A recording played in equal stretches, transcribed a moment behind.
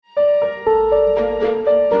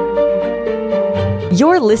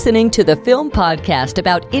You're listening to the Film Podcast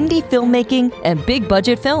about indie filmmaking and big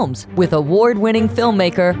budget films with award-winning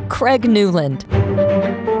filmmaker Craig Newland.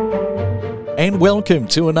 And welcome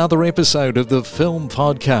to another episode of the Film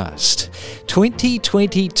Podcast.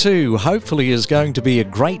 2022 hopefully is going to be a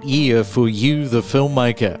great year for you, the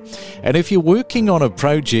filmmaker. And if you're working on a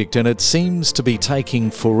project and it seems to be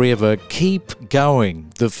taking forever, keep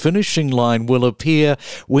going. The finishing line will appear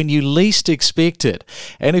when you least expect it.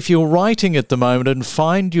 And if you're writing at the moment and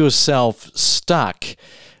find yourself stuck,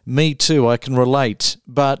 me too, I can relate.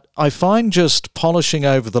 But I find just polishing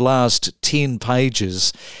over the last 10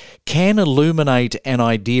 pages can illuminate an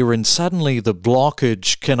idea, and suddenly the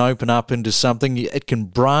blockage can open up into something. It can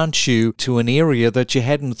branch you to an area that you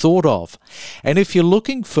hadn't thought of. And if you're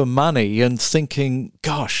looking for money and thinking,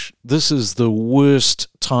 gosh, this is the worst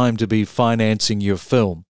time to be financing your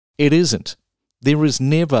film, it isn't. There is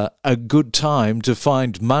never a good time to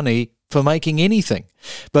find money for making anything.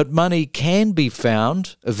 But money can be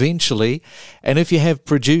found eventually, and if you have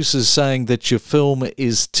producers saying that your film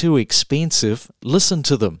is too expensive, listen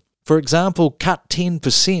to them. For example, cut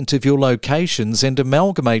 10% of your locations and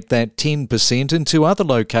amalgamate that 10% into other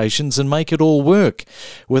locations and make it all work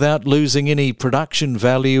without losing any production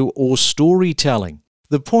value or storytelling.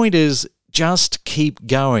 The point is, just keep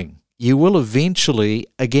going. You will eventually,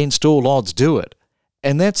 against all odds, do it.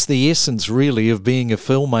 And that's the essence, really, of being a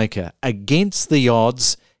filmmaker. Against the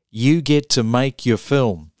odds, you get to make your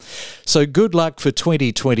film. So good luck for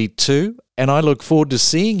 2022, and I look forward to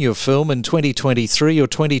seeing your film in 2023 or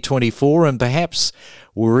 2024, and perhaps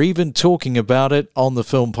we're even talking about it on the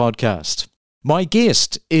Film Podcast. My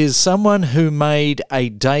guest is someone who made a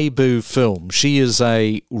debut film. She is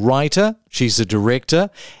a writer, she's a director,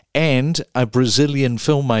 and a Brazilian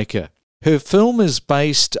filmmaker. Her film is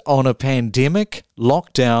based on a pandemic,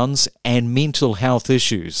 lockdowns, and mental health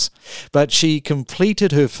issues. But she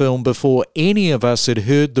completed her film before any of us had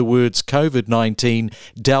heard the words COVID-19,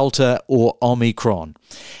 Delta, or Omicron.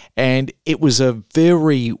 And it was a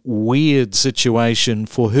very weird situation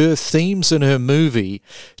for her themes in her movie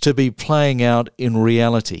to be playing out in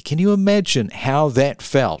reality. Can you imagine how that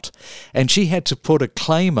felt? And she had to put a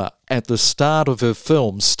claimer at the start of her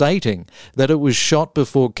film stating that it was shot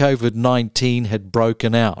before COVID-19 had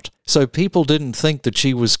broken out, so people didn't think that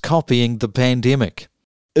she was copying the pandemic.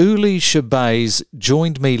 Uli Shabazz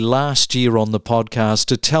joined me last year on the podcast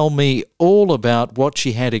to tell me all about what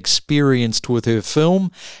she had experienced with her film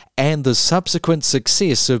and the subsequent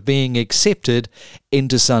success of being accepted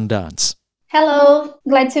into Sundance. Hello,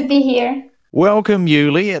 glad to be here. Welcome,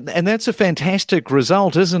 Uli, and that's a fantastic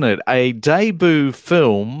result, isn't it? A debut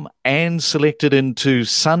film and selected into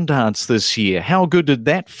Sundance this year. How good did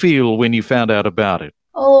that feel when you found out about it?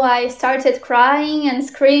 Oh, I started crying and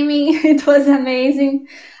screaming. It was amazing.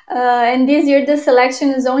 And this year the selection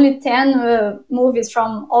is only 10 movies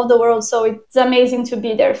from all the world, so it's amazing to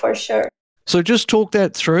be there for sure. So just talk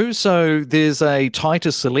that through. So there's a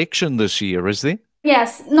tighter selection this year, is there?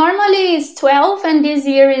 Yes, normally it's 12 and this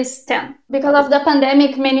year is 10. Because of the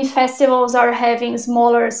pandemic, many festivals are having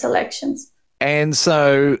smaller selections. And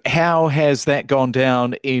so how has that gone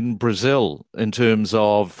down in Brazil in terms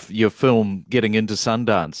of your film getting into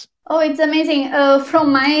Sundance? Oh, it's amazing.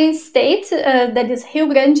 From my state, that is Rio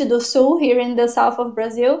Grande do Sul, here in the south of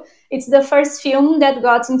Brazil, it's the first film that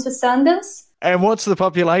got into Sundance. And what's the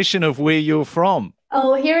population of where you're from?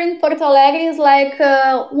 Oh, here in Porto Alegre is like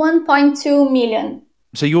 1.2 million.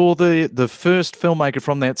 So you're the first filmmaker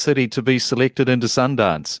from that city to be selected into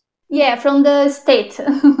Sundance? Yeah, from the state,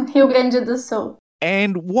 Rio Grande do Sul.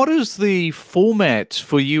 And what is the format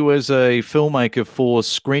for you as a filmmaker for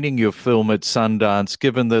screening your film at Sundance,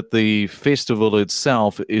 given that the festival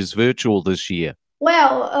itself is virtual this year?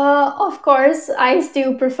 Well, of course, I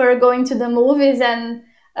still prefer going to the movies, and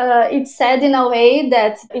it's sad in a way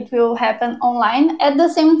that it will happen online. At the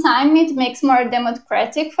same time, it makes more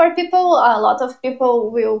democratic for people. A lot of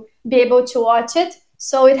people will be able to watch it.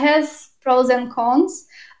 So it has pros and cons.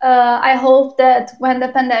 I hope that when the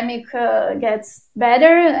pandemic gets better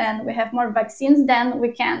and we have more vaccines, then we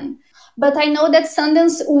can. But I know that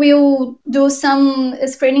Sundance will do some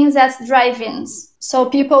screenings at drive-ins, so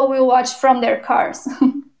people will watch from their cars.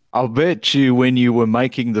 I'll bet you when you were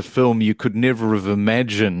making the film, you could never have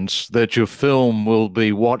imagined that your film will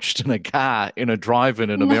be watched in a car in a drive-in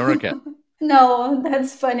in America. No,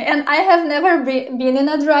 that's funny. And I have never been in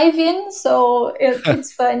a drive-in, so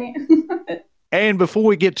it's funny. And before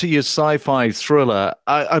we get to your sci-fi thriller,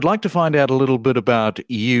 I'd like to find out a little bit about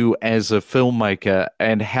you as a filmmaker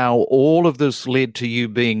and how all of this led to you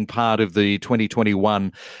being part of the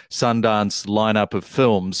 2021 Sundance lineup of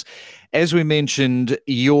films. As we mentioned,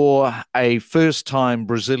 you're a first-time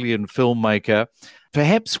Brazilian filmmaker.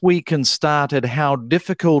 Perhaps we can start at how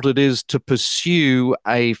difficult it is to pursue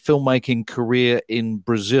a filmmaking career in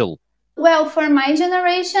Brazil. Well, for my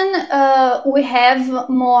generation, we have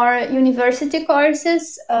more university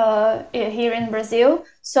courses here in Brazil.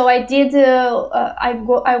 So I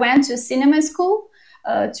went to cinema school,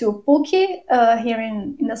 to PUC, here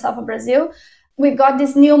in the south of Brazil. We got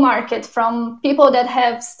this new market from people that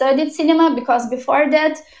have studied cinema, because before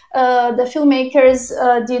that, the filmmakers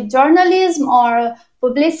did journalism or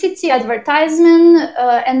publicity, advertisement,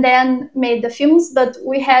 and then made the films. But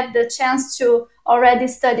we had the chance to already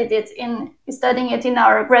studying it in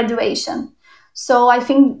our graduation. So I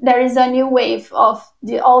think there is a new wave of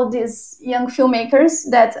all these young filmmakers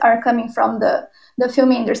that are coming from the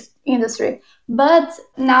film industry. But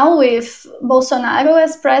now with Bolsonaro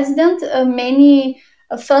as president, many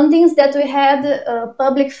fundings that we had,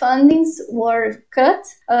 public fundings, were cut.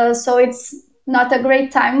 So it's not a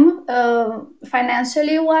great time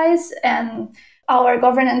financially wise, and our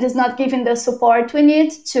government is not giving the support we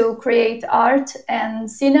need to create art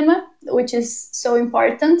and cinema, which is so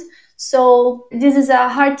important. So this is a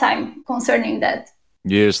hard time concerning that.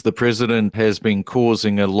 Yes, the president has been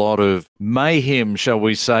causing a lot of mayhem, shall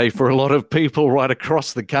we say, for a lot of people right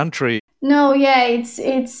across the country. No, yeah,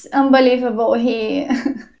 it's unbelievable. He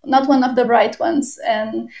not one of the bright ones,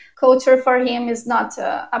 and culture for him is not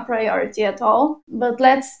a priority at all. But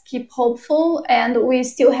let's keep hopeful, and we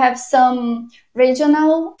still have some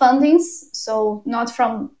regional fundings, so not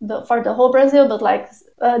for the whole Brazil, but like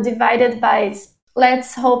divided by.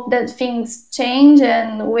 Let's hope that things change,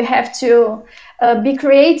 and we have to be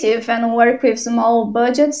creative and work with small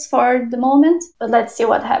budgets for the moment. But let's see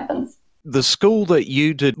what happens. The school that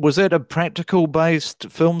you did, was that a practical-based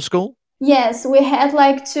film school? Yes, we had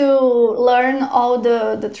like to learn all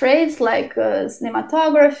the trades, like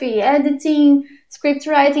cinematography, editing, script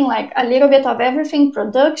writing, like a little bit of everything,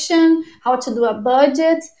 production, how to do a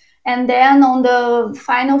budget. And then on the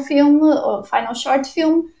final film or final short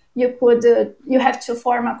film, you have to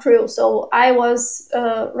form a crew. So I was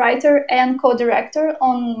a writer and co-director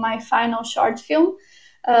on my final short film.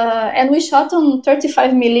 And we shot on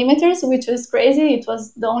 35 millimeters, which was crazy. It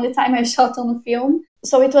was the only time I shot on film.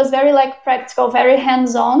 So it was very like practical, very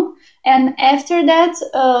hands-on. And after that,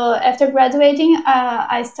 after graduating,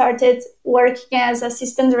 I started working as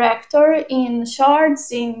assistant director in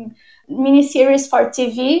shorts, in miniseries for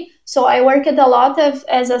TV. So I worked a lot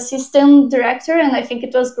as assistant director, and I think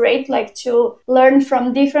it was great, like to learn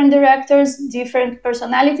from different directors, different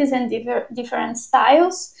personalities, and different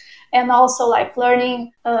styles. And also like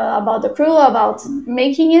learning about the crew, about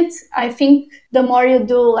making it. I think the more you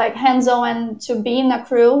do like hands-on and to be in a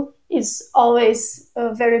crew is always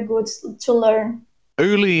very good to learn.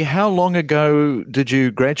 Uli, how long ago did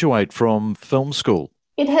you graduate from film school?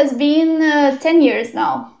 It has been 10 years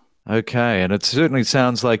now. Okay, and it certainly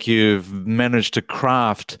sounds like you've managed to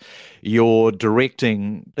craft your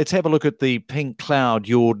directing. Let's have a look at The Pink Cloud,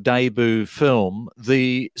 your debut film.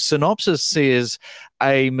 The synopsis says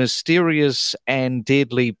a mysterious and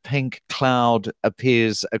deadly pink cloud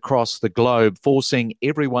appears across the globe, forcing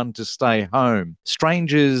everyone to stay home.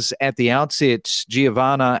 Strangers at the outset,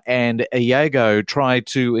 Giovanna and Iago, try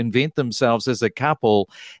to invent themselves as a couple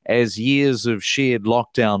as years of shared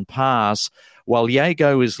lockdown pass. While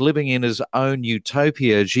Iago is living in his own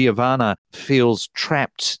utopia, Giovanna feels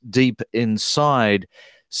trapped deep inside.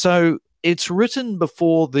 So it's written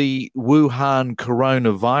before the Wuhan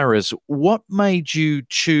coronavirus. What made you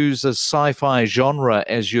choose a sci-fi genre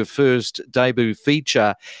as your first debut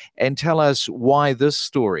feature? And tell us why this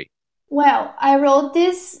story. Well, I wrote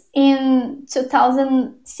this in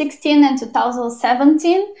 2016 and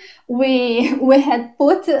 2017. We had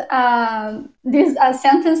put this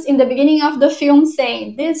sentence in the beginning of the film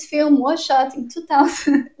saying this film was shot in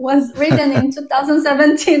 2000, was written in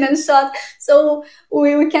 2017 and shot. So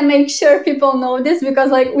we can make sure people know this,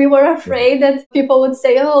 because like we were afraid that people would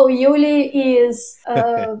say, oh, Yuli is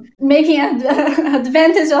making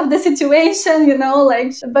advantage of the situation,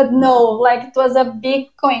 but no, like it was a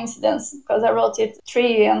big coincidence because I wrote it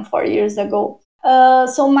 3 and 4 years ago.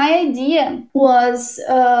 So my idea was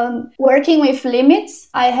working with limits.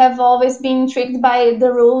 I have always been intrigued by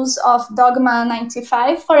the rules of Dogma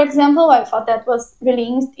 95, for example. I thought that was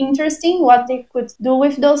really interesting, what they could do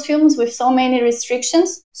with those films with so many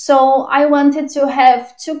restrictions. So I wanted to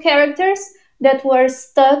have 2 characters that were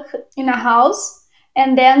stuck in a house,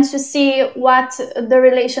 and then to see what the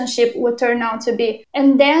relationship would turn out to be.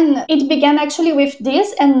 And then it began actually with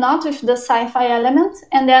this and not with the sci-fi element.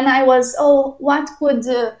 And then I was, what could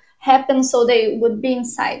happen so they would be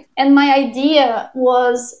inside? And my idea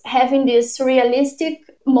was having this realistic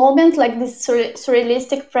moment, like this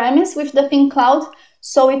surrealistic premise with the pink cloud.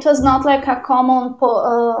 So it was not like a common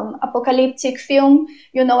apocalyptic film,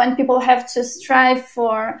 when people have to strive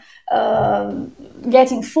for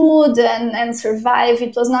getting food and survive.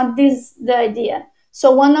 It was not this the idea. So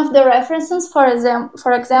one of the references, for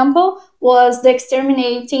example, was The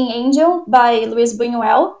Exterminating Angel by Luis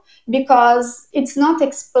Buñuel, because it's not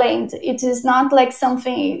explained. It is not like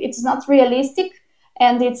something, it's not realistic,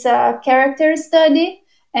 and it's a character study,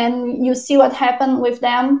 and you see what happened with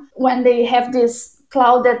them when they have this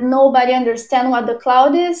cloud that nobody understands what the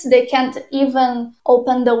cloud is. They can't even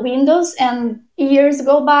open the windows, and years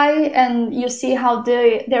go by, and you see how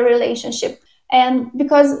their relationship. And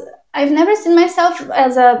because I've never seen myself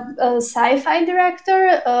as a sci-fi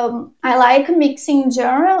director, I like mixing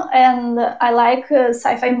genre, and I like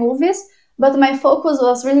sci-fi movies, but my focus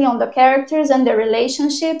was really on the characters and the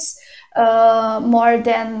relationships, more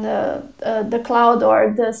than the cloud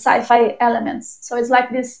or the sci-fi elements. So it's like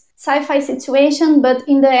this sci-fi situation, but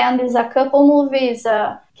in the end is a couple movie, is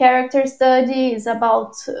a character study, is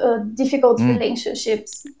about difficult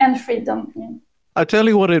relationships and freedom. Yeah. I tell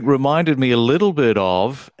you what it reminded me a little bit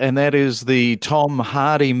of, and that is the Tom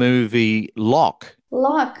Hardy movie Locke.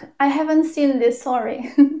 Locke? I haven't seen this, sorry.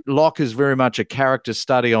 Locke is very much a character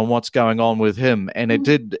study on what's going on with him, and it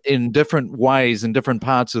did in different ways in different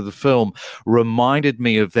parts of the film reminded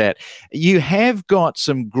me of that. You have got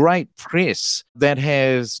some great press that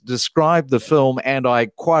has described the film, and I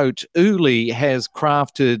quote, Uli has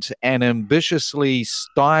crafted an ambitiously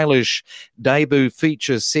stylish debut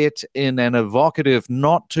feature set in an evocative,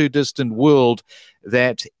 not too distant world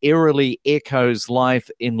that eerily echoes life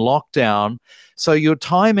in lockdown. So your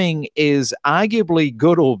timing is arguably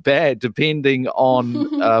good or bad, depending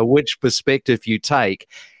on which perspective you take.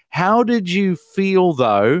 How did you feel,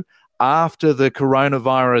 though, after the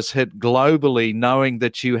coronavirus hit globally, knowing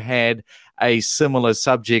that you had a similar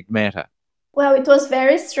subject matter? Well, it was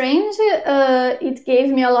very strange. It gave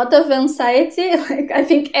me a lot of anxiety. Like, I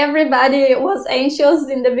think everybody was anxious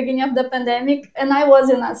in the beginning of the pandemic, and I was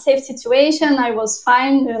in a safe situation. I was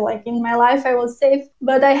fine. Like, in my life, I was safe.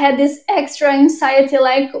 But I had this extra anxiety,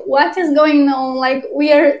 like, what is going on? Like,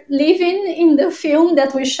 we are living in the film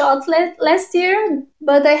that we shot last year.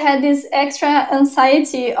 But I had this extra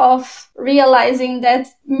anxiety of realizing that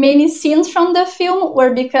many scenes from the film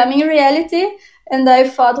were becoming reality. And I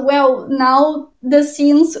thought, well, now the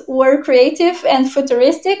scenes were creative and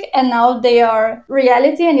futuristic, and now they are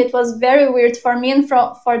reality. And it was very weird for me and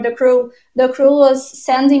for the crew. The crew was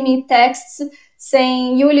sending me texts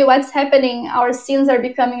saying, Yuli, what's happening? Our scenes are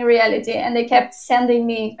becoming reality. And they kept sending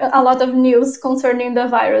me a lot of news concerning the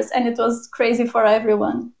virus. And it was crazy for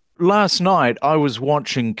everyone. Last night, I was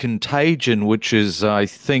watching Contagion, which is, I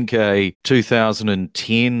think, a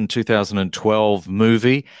 2010, 2012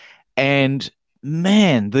 movie. And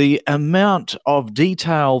man, the amount of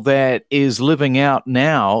detail that is living out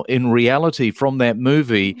now in reality from that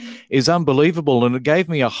movie is unbelievable. And it gave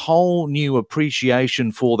me a whole new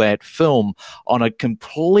appreciation for that film on a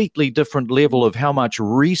completely different level of how much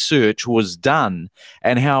research was done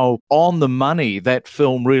and how on the money that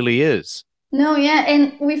film really is. No, yeah,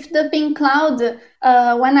 and with the pink cloud,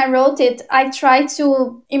 when I wrote it, I tried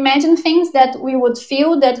to imagine things that we would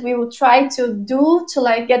feel, that we would try to do to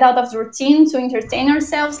like get out of the routine, to entertain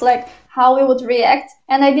ourselves, like how we would react.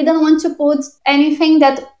 And I didn't want to put anything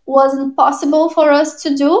that wasn't possible for us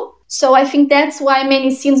to do. So I think that's why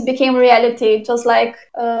many scenes became reality. It was like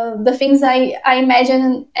the things I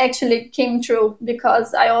imagined actually came true,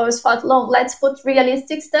 because I always thought, let's put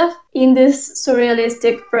realistic stuff in this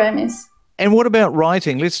surrealistic premise. And what about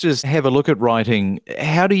writing? Let's just have a look at writing.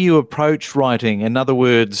 How do you approach writing? In other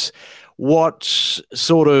words, what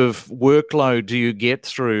sort of workload do you get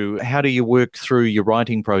through? How do you work through your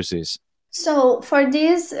writing process? So for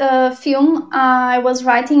this film, I was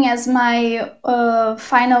writing as my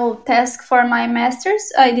final task for my master's.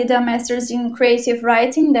 I did a master's in creative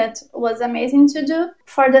writing that was amazing to do.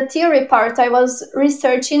 For the theory part, I was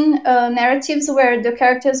researching narratives where the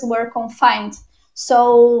characters were confined.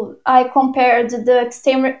 So I compared The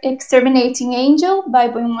Exterminating Angel by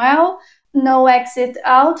Buñuel, No Exit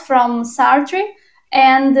Out from Sartre,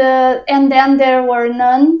 and then there were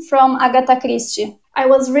none from Agatha Christie. I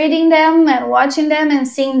was reading them and watching them and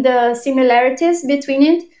seeing the similarities between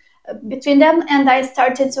it, between them, and I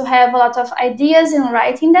started to have a lot of ideas in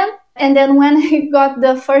writing them. And then when I got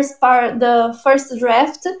the first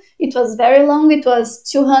draft, it was very long. It was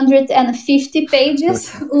 250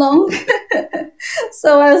 pages long.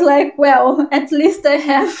 So I was like, well, at least I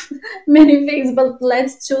have many things, but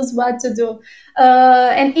let's choose what to do.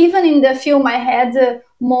 And even in the film, I had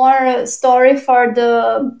more story for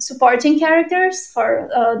the supporting characters, for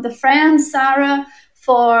the friend, Sarah,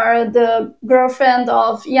 for the girlfriend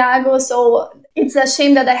of Iago. So it's a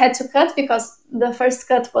shame that I had to cut because the first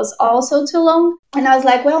cut was also too long. And I was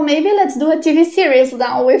like, well, maybe let's do a TV series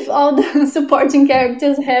now with all the supporting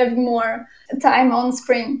characters having more time on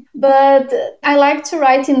screen. But I like to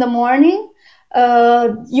write in the morning.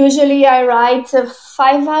 Usually I write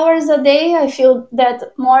 5 hours a day. I feel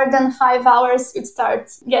that more than 5 hours, it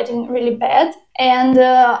starts getting really bad. And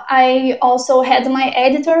I also had my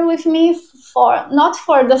editor with me not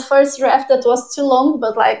for the first draft that was too long,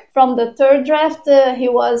 but like from the third draft, he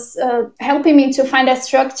was helping me to find a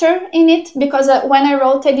structure in it, because when I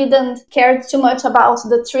wrote, I didn't care too much about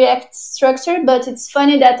the 3-act structure, but it's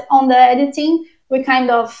funny that on the editing, we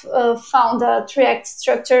kind of found a 3-act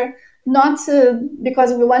structure, not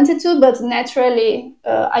because we wanted to, but naturally,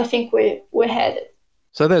 I think we had it.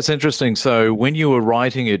 So that's interesting. So when you were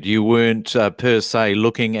writing it, you weren't per se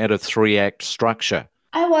looking at a 3-act structure.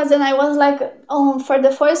 I was like, for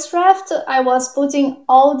the first draft, I was putting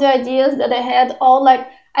all the ideas that I had,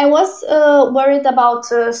 I was worried about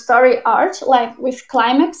story arc, like with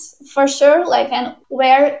climax for sure, and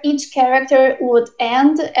where each character would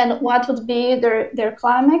end and what would be their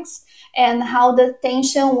climax, and how the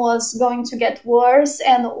tension was going to get worse,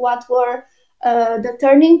 and what were the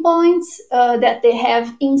turning points that they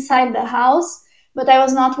have inside the house. But I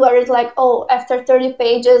was not worried after 30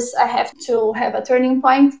 pages, I have to have a turning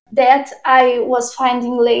point. That I was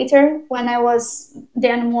finding later when I was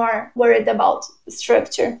then more worried about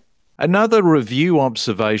structure. Another review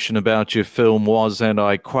observation about your film was, and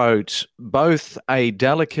I quote, both a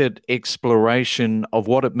delicate exploration of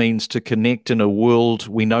what it means to connect in a world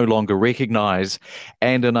we no longer recognize,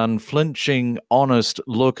 and an unflinching, honest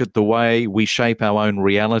look at the way we shape our own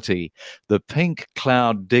reality. The Pink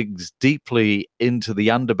Cloud digs deeply into the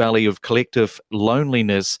underbelly of collective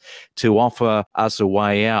loneliness to offer us a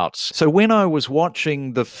way out. So when I was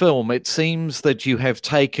watching the film, it seems that you have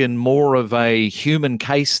taken more of a human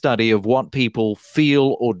case study of what people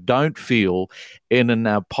feel or don't feel in an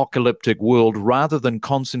apocalyptic world, rather than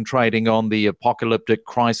concentrating on the apocalyptic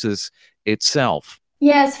crisis itself.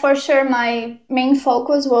 Yes, for sure. My main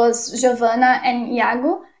focus was Giovanna and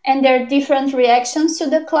Iago and their different reactions to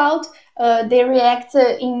the cloud. They react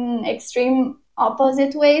in extreme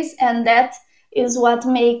opposite ways, and that is what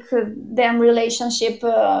makes them relationship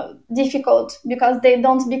difficult, because they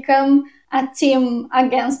don't become a team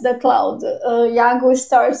against the cloud. Iago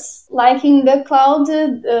starts liking the cloud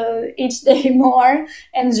each day more,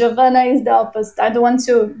 and Giovanna is the opposite. I don't want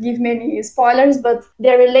to give many spoilers, but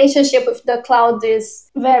their relationship with the cloud is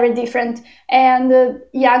very different. And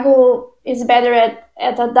Iago is better at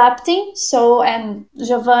adapting, and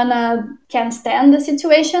Giovanna can't stand the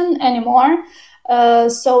situation anymore.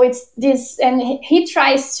 So it's this, and he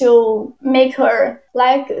tries to make her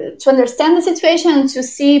to understand the situation, to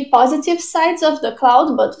see positive sides of the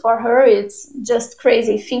cloud, but for her it's just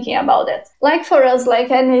crazy thinking about it. Like for us,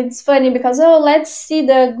 and it's funny because let's see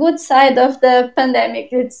the good side of the pandemic.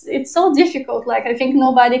 It's so difficult. I think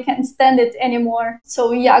nobody can stand it anymore.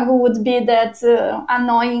 So Iago would be that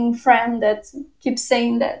annoying friend that keeps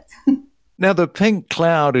saying that. Now, the pink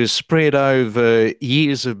cloud is spread over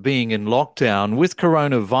years of being in lockdown. With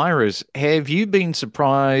coronavirus, have you been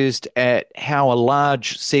surprised at how a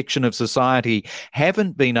large section of society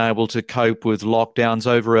haven't been able to cope with lockdowns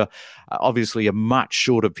over obviously a much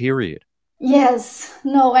shorter period? Yes,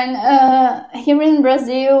 no, and here in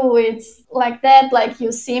Brazil, it's like that.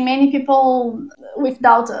 You see many people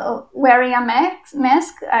without wearing a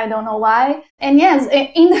mask. I don't know why. And yes,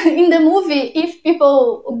 in the movie, if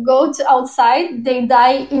people go outside, they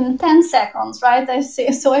die in 10 seconds, right? I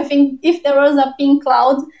see. So I think if there was a pink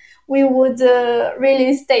cloud, we would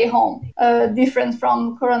really stay home, different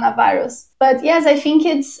from coronavirus. But yes, I think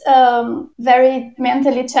it's very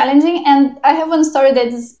mentally challenging. And I have one story that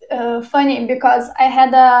is funny, because I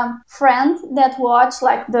had a friend that watched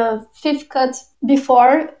the 5th cut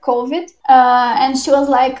before COVID. And she was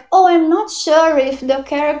like, I'm not sure if the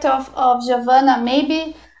character of Giovanna,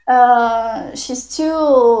 maybe she's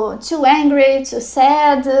too angry, too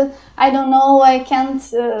sad. I don't know. I can't.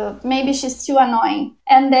 Maybe she's too annoying.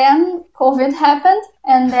 And then COVID happened,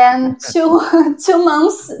 and then 2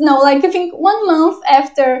 months. No, like I think 1 month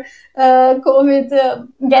after COVID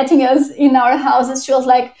getting us in our houses, she was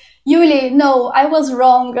like, Yuli, no, I was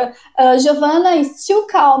wrong. Giovanna is too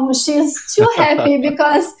calm. She's too happy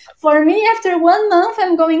because for me, after 1 month,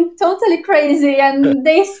 I'm going totally crazy and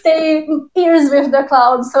they stay years with the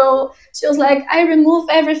cloud. So she was like, I remove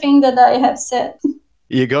everything that I have said.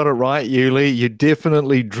 You got it right, Yuli. You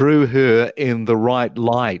definitely drew her in the right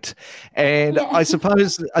light. And Yeah. I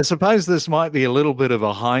suppose this might be a little bit of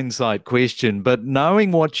a hindsight question, but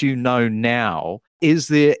knowing what you know now, is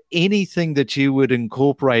there anything that you would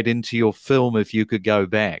incorporate into your film if you could go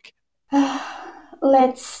back?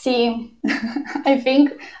 Let's see.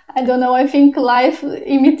 I don't know, I think life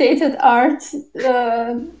imitated art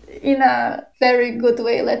in a very good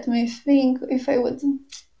way. Let me think if I would.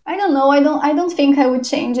 I don't know. I don't think I would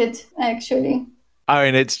change it, actually. I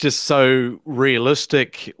mean, it's just so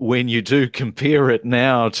realistic when you do compare it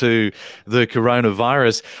now to the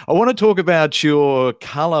coronavirus. I want to talk about your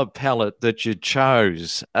color palette that you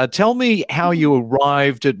chose. Tell me how you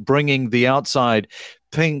arrived at bringing the outside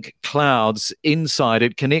pink clouds inside.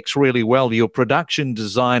 It connects really well. Your production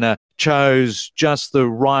designer chose just the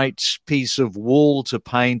right piece of wool to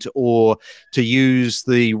paint or to use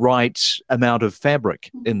the right amount of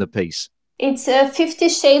fabric in the piece. It's 50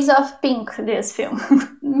 Shades of Pink, this film.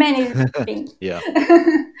 Many pink. Yeah.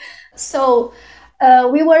 So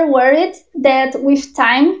we were worried that with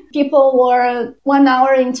time, people were 1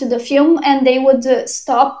 hour into the film and they would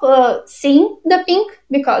stop seeing the pink,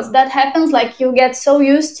 because that happens. Like, you get so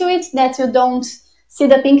used to it that you don't see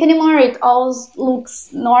the pink anymore. It all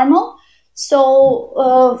looks normal.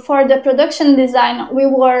 So for the production design, we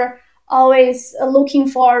were always looking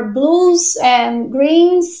for blues and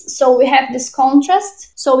greens, so we have this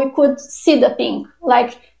contrast, so we could see the pink.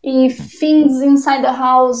 Like, if things inside the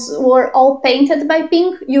house were all painted by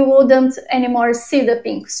pink, you wouldn't anymore see the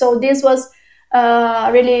pink. So this was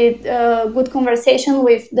really good conversation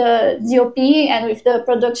with the DOP and with the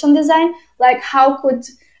production design, like how could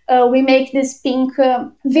we make this pink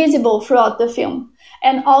visible throughout the film.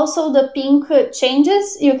 And also the pink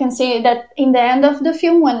changes. You can see that in the end of the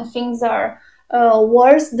film, when things are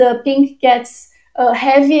worse, the pink gets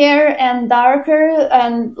heavier and darker,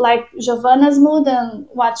 and like Giovanna's mood and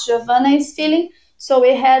what Giovanna is feeling. So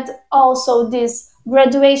we had also this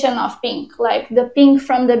graduation of pink. Like, the pink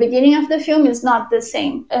from the beginning of the film is not the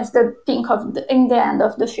same as the pink in the end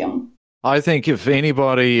of the film. I think if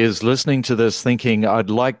anybody is listening to this thinking,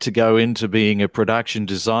 I'd like to go into being a production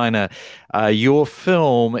designer, your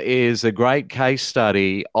film is a great case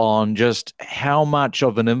study on just how much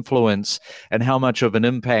of an influence and how much of an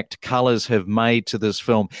impact colors have made to this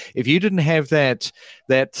film. If you didn't have that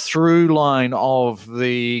through line of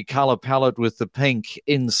the color palette with the pink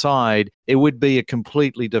inside, it would be a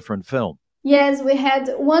completely different film. Yes, we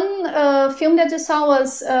had one film that you saw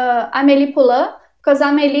was Amélie Poulain, because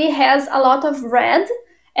Amélie has a lot of red,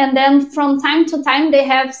 and then from time to time they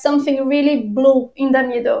have something really blue in the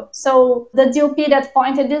middle. So the DOP that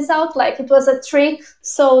pointed this out, like, it was a trick,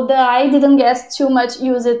 so the eye didn't get too much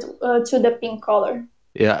used to the pink color.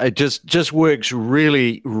 Yeah, it just works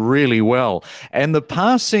really, really well. And the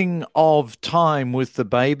passing of time with the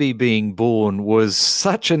baby being born was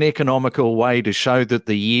such an economical way to show that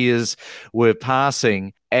the years were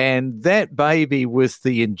passing. And that baby with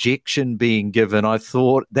the injection being given, I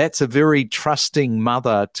thought that's a very trusting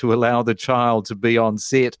mother to allow the child to be on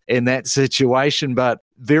set in that situation, but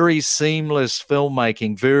very seamless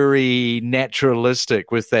filmmaking, very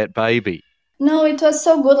naturalistic with that baby. No, it was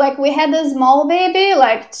so good. Like, we had a small baby,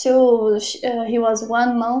 like he was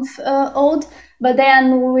 1 month old. But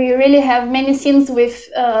then we really have many scenes with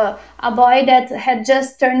a boy that had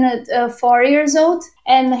just turned 4 years old,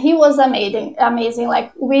 and he was amazing.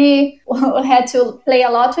 Like, we had to play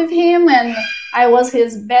a lot with him, and I was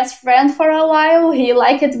his best friend for a while. He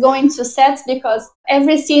liked going to sets because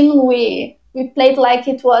every scene we played like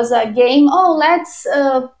it was a game. Oh, let's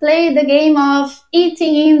play the game of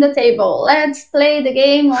eating in the table. Let's play the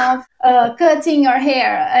game of cutting your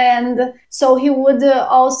hair. And so he would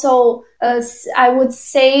also, I would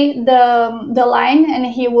say the line, and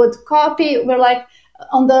he would copy. We're like,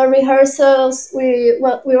 on the rehearsals, we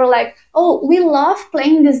were like, oh, we love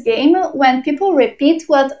playing this game when people repeat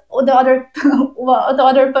what the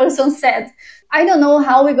other person said. I don't know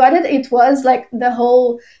how we got it. It was like the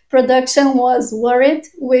whole production was worried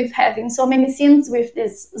with having so many scenes with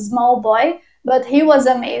this small boy, but he was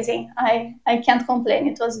amazing. I can't complain.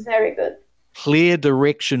 It was very good. clear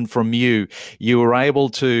direction from you. You were able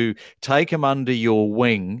to take him under your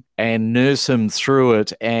wing and nurse him through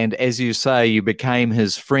it. And as you say, you became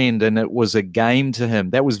his friend and it was a game to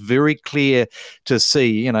him. That was very clear to see.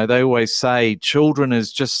 You know, they always say children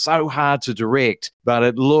is just so hard to direct, but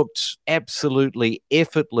it looked absolutely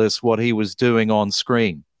effortless what he was doing on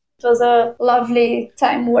screen. It was a lovely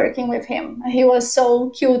time working with him. He was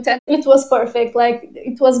so cute and it was perfect. Like,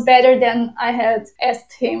 it was better than I had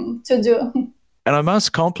asked him to do. And I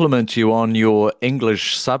must compliment you on your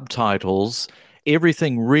English subtitles.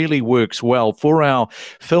 Everything really works well. For our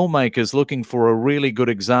filmmakers looking for a really good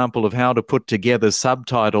example of how to put together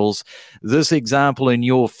subtitles, this example in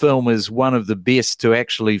your film is one of the best to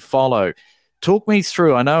actually follow. Talk me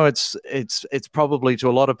through. I know it's probably to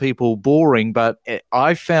a lot of people boring, but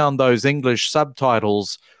I found those English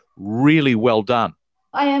subtitles really well done.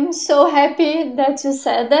 I am so happy that you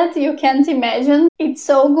said that. You can't imagine. It's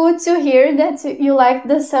so good to hear that you like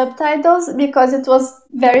the subtitles, because it was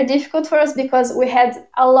very difficult for us because we had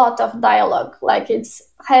a lot of dialogue. Like, it's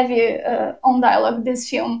heavy on dialogue, this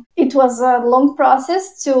film. It was a long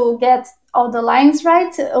process to get all the lines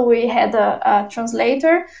right. We had a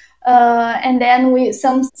translator. And then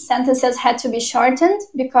some sentences had to be shortened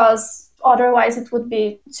because otherwise it would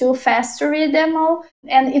be too fast to read them all.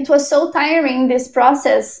 And it was so tiring, this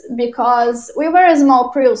process, because we were a small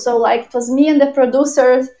crew. So like, it was me and the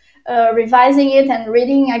producers revising it and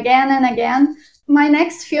reading again and again. My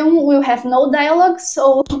next film will have no dialogue,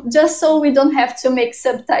 so just so we don't have to make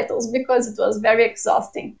subtitles, because it was very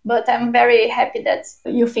exhausting. But I'm very happy that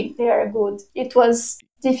you think they are good. It was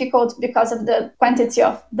difficult because of the quantity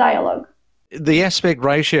of dialogue. The aspect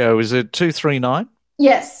ratio, is it 2:3:9?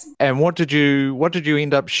 Yes. And what did you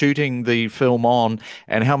end up shooting the film on,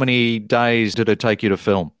 and how many days did it take you to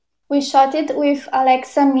film? We shot it with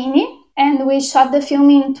Alexa Mini, and we shot the film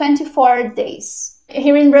in 24 days.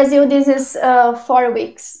 Here in Brazil, this is 4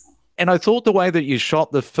 weeks. And I thought the way that you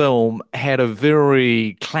shot the film had a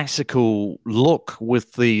very classical look,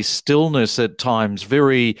 with the stillness at times,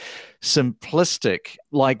 very simplistic,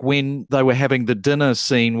 like when they were having the dinner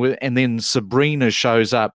scene and then Sabrina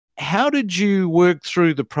shows up. How did you work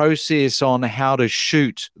through the process on how to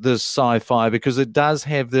shoot this sci-fi? Because it does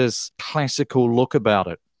have this classical look about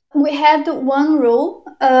it. We had one rule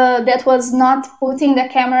that was not putting the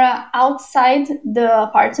camera outside the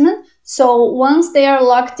apartment. So once they are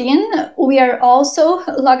locked in, we are also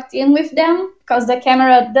locked in with them, because the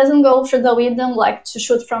camera doesn't go through the window like to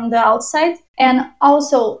shoot from the outside. And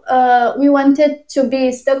also, we wanted to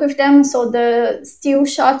be stuck with them, so the still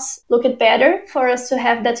shots looked better for us to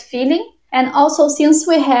have that feeling. And also, since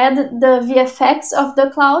we had the VFX of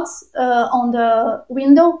the clouds on the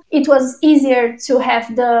window, it was easier to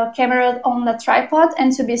have the camera on the tripod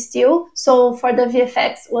and to be still. So for the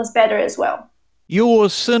VFX was better as well. Your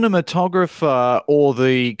cinematographer, or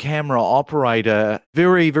the camera operator,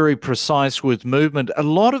 very, very precise with movement. A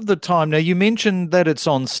lot of the time, now you mentioned that it's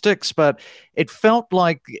on sticks, but it felt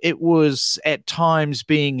like it was at times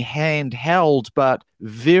being handheld, but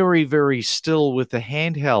very, very still with the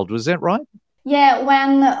handheld. Was that right? Yeah,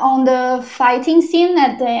 when on the fighting scene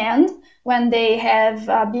at the end, when they have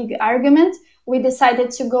a big argument, we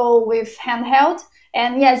decided to go with handheld.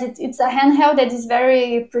 And yes, it's a handheld that is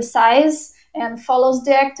very precise and follows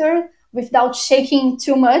the actor without shaking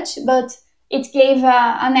too much, but it gave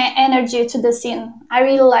an energy to the scene. I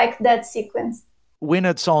really like that sequence. When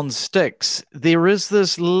it's on sticks, there is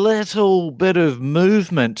this little bit of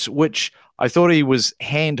movement, which I thought he was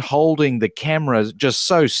hand holding the camera just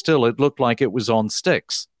so still, it looked like it was on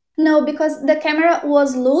sticks. No, because the camera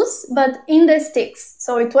was loose, but in the sticks.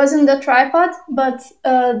 So it wasn't the tripod, but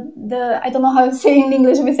I don't know how to say in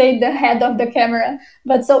English, we say the head of the camera.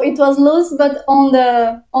 But so it was loose, but on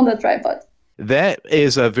the tripod. That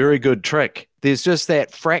is a very good trick. There's just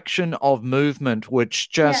that fraction of movement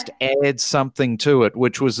which just adds something to it,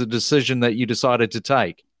 which was a decision that you decided to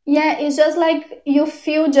take. Yeah, it's just like you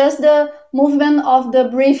feel just the movement of the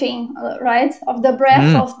breathing, right? Of the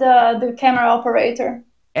breath of the camera operator.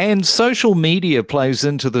 And social media plays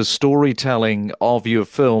into the storytelling of your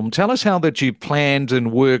film. Tell us how that you planned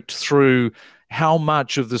and worked through how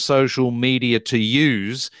much of the social media to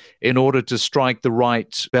use in order to strike the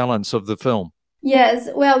right balance of the film. Yes,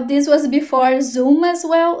 well, this was before Zoom as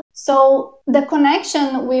well. So the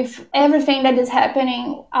connection with everything that is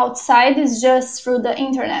happening outside is just through the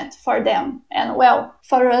internet for them. And well,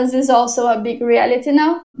 for us is also a big reality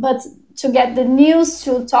now. But to get the news,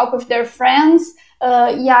 to talk with their friends,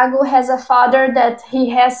 Iago has a father that he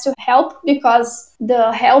has to help because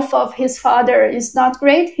the health of his father is not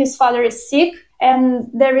great. His father is sick, and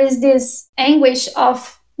there is this anguish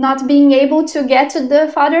of not being able to get to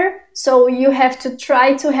the father. So you have to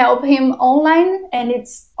try to help him online. And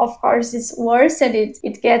it's worse, and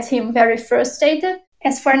it gets him very frustrated.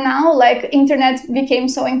 As for now, like, internet became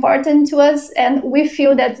so important to us, and we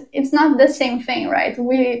feel that it's not the same thing, right?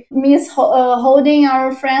 We miss holding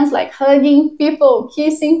our friends, like hugging people,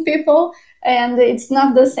 kissing people, and it's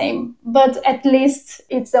not the same. But at least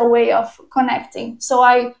it's a way of connecting. So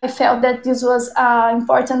I felt that this was an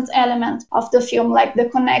important element of the film, like the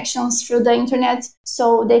connections through the internet,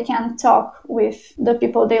 so they can talk with the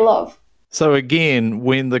people they love. So again,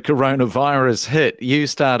 when the coronavirus hit, you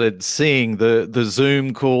started seeing the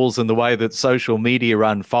Zoom calls and the way that social media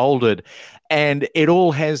unfolded, and it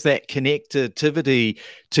all has that connectivity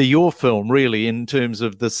to your film, really, in terms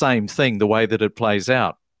of the same thing, the way that it plays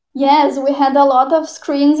out. Yes, we had a lot of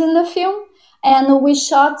screens in the film, and we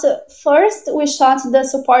shot the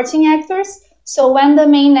supporting actors. So when the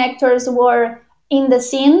main actors were in the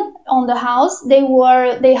scene on the house, they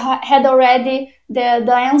had already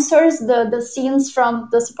the answers, the scenes from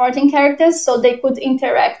the supporting characters, so they could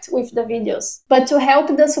interact with the videos. But to help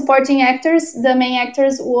the supporting actors, the main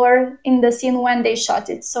actors were in the scene when they shot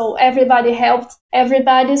it. So everybody helped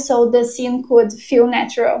everybody, so the scene could feel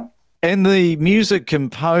natural. And the music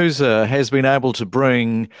composer has been able to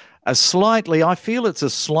bring I feel it's a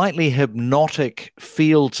slightly hypnotic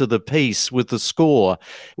feel to the piece with the score.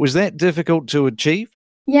 Was that difficult to achieve?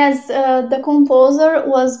 Yes, the composer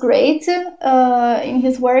was great in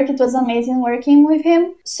his work. It was amazing working with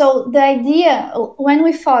him. So the idea, when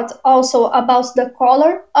we thought also about the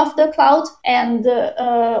color of the cloud and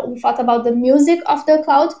we thought about the music of the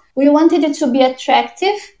cloud, we wanted it to be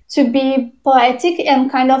attractive, to be poetic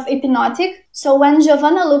and kind of hypnotic. So when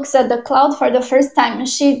Giovanna looks at the cloud for the first time,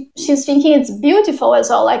 she's thinking it's beautiful as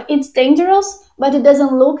well. Like, it's dangerous, but it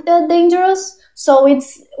doesn't look that dangerous. So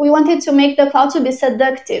we wanted to make the cloud to be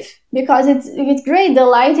seductive because it's great. The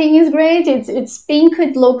lighting is great. It's pink.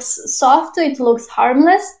 It looks soft. It looks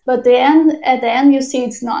harmless. But at the end, you see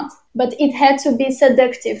it's not. But it had to be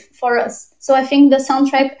seductive for us. So I think the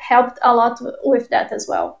soundtrack helped a lot with that as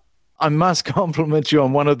well. I must compliment you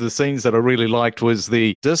on one of the scenes that I really liked was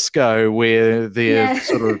the disco where they're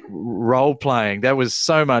sort of role-playing. That was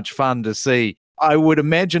so much fun to see. I would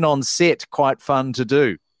imagine on set quite fun to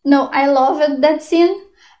do. No, I loved that scene.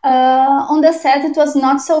 On the set, it was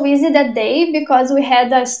not so easy that day because we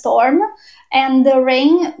had a storm and the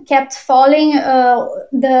rain kept falling.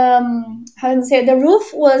 The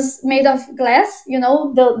roof was made of glass,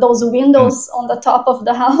 those windows on the top of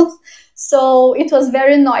the house. So it was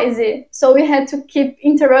very noisy. So we had to keep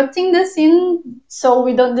interrupting the scene so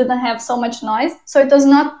we didn't have so much noise. So it was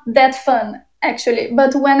not that fun, actually.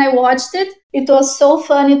 But when I watched it, it was so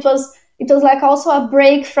fun. It was like also a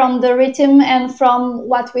break from the rhythm and from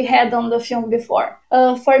what we had on the film before.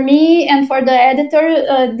 For me and for the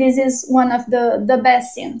editor, this is one of the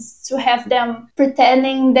best scenes, to have them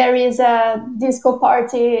pretending there is a disco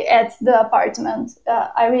party at the apartment.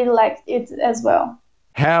 I really liked it as well.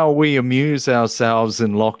 How we amuse ourselves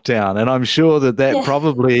in lockdown. And I'm sure that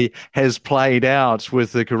probably has played out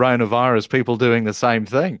with the coronavirus, people doing the same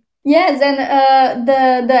thing. Yes, and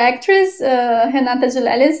the actress, Renata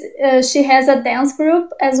Gilelis, she has a dance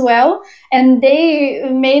group as well. And they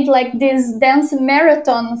made like this dance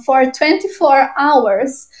marathon for 24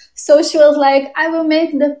 hours. So she was like, I will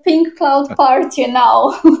make the pink cloud party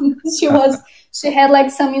now. She had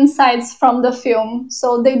like some insights from the film.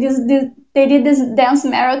 So they did this dance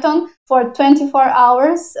marathon for 24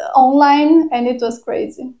 hours online, and it was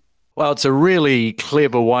crazy. Well, it's a really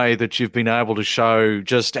clever way that you've been able to show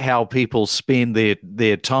just how people spend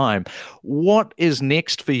their time. What is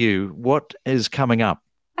next for you? What is coming up?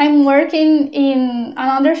 I'm working in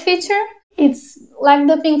another feature. It's like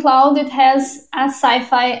the Pink Cloud. It has a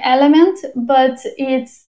sci-fi element, but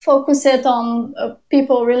it's focused on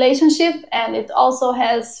people relationship, and it also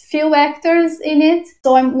has few actors in it.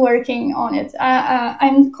 So I'm working on it.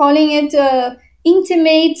 I'm calling it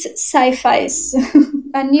intimate sci-fis,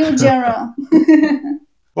 a new genre.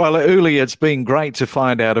 Well, Uli, it's been great to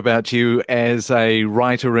find out about you as a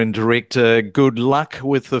writer and director. Good luck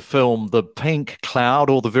with the film The Pink Cloud.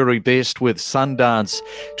 All the very best with Sundance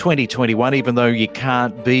 2021, even though you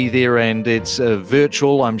can't be there and it's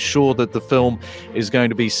virtual. I'm sure that the film is going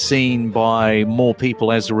to be seen by more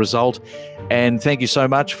people as a result. And thank you so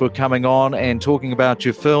much for coming on and talking about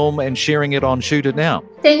your film and sharing it on Shoot It Now.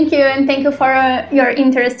 Thank you, and thank you for your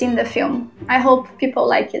interest in the film. I hope people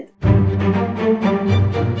like it.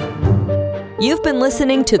 You've been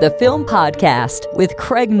listening to the Film Podcast with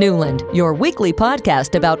Craig Newland, your weekly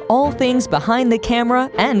podcast about all things behind the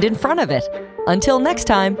camera and in front of it. Until next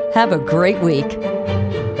time, have a great week.